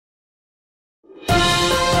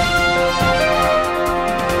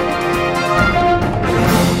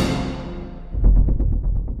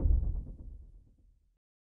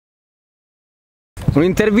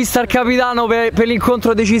Un'intervista al capitano per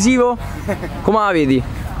l'incontro decisivo? Come la vedi?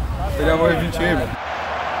 Speriamo che vinceremo.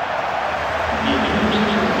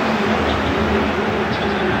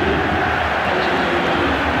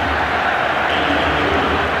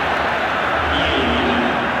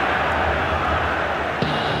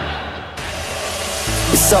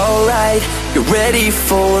 It's alright, you're ready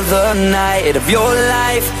for the night of your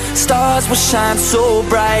life. Stars will shine so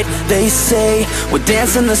bright. They say we're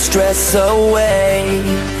dancing the stress away.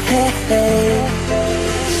 Hey, hey.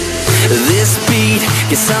 This beat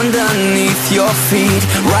gets underneath your feet.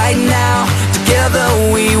 Right now, together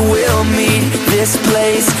we will meet. This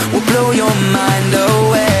place will blow your mind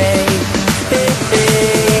away. Hey,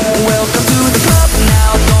 hey. Welcome to the club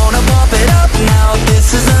now, gonna pump it up now.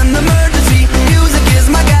 This is an emergency, music is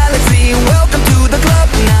my galaxy. Welcome to the club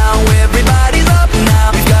now, everybody's up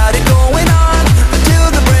now. We've got it going on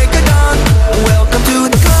until the break of dawn. Welcome to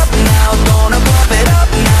the club now, gonna pump it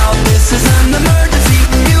up now. This is an emergency,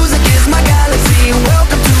 music is my galaxy.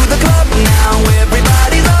 Welcome to the club now,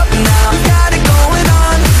 everybody's up now. We've got it going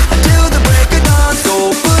on until the break of dawn.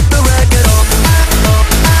 So put the record on.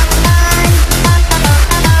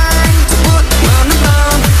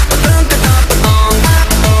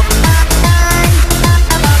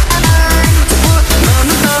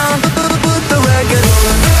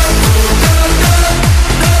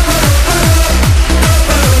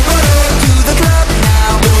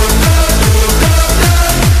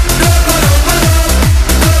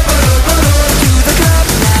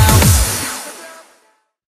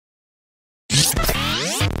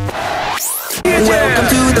 Welcome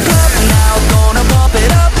to the club now, gonna bump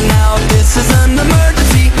it up now. This is an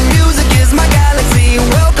emergency, music is my galaxy.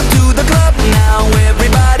 Welcome to the club now,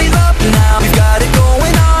 everybody's up now. We've got it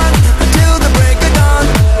going on until the break of dawn.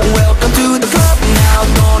 Welcome to the club now,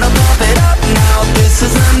 gonna bump it up now. This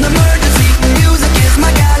is an emergency, music is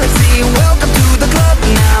my galaxy. Welcome to the club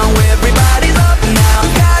now, everybody's up now.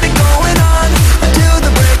 We've got it going on until the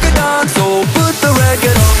break of dawn. So put the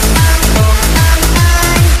record on.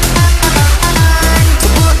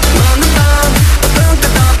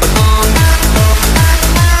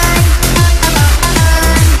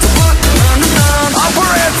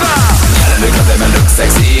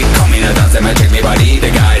 Sexy, come in and dance and take me body. The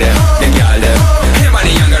guy them, the girl them. Him and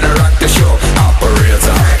the young gonna rock the show.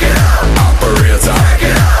 Operator, operator.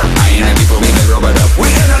 I ain't people we can rub it up. We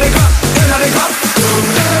in the club, in the club.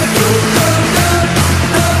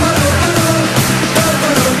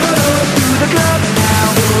 To the club now.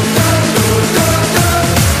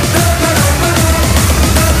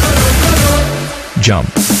 Jump.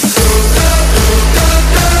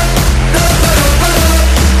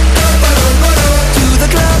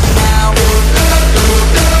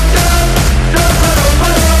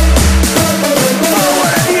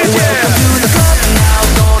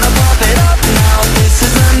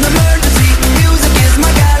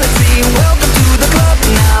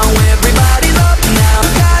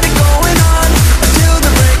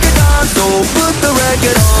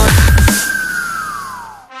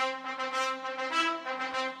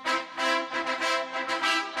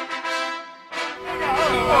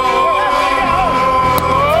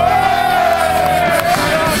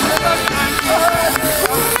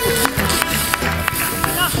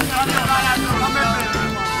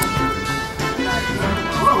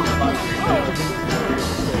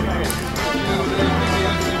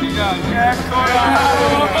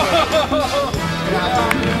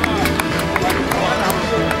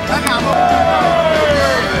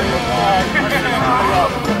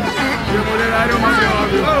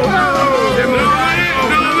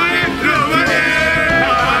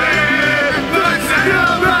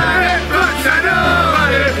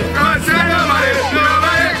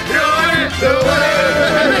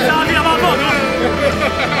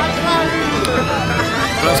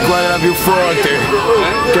 La squadra più forte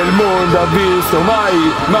che il mondo ha visto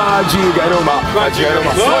mai. Magica Roma, magica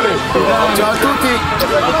Roma. Ciao a tutti,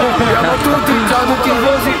 ciao a tutti i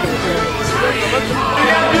tifosi.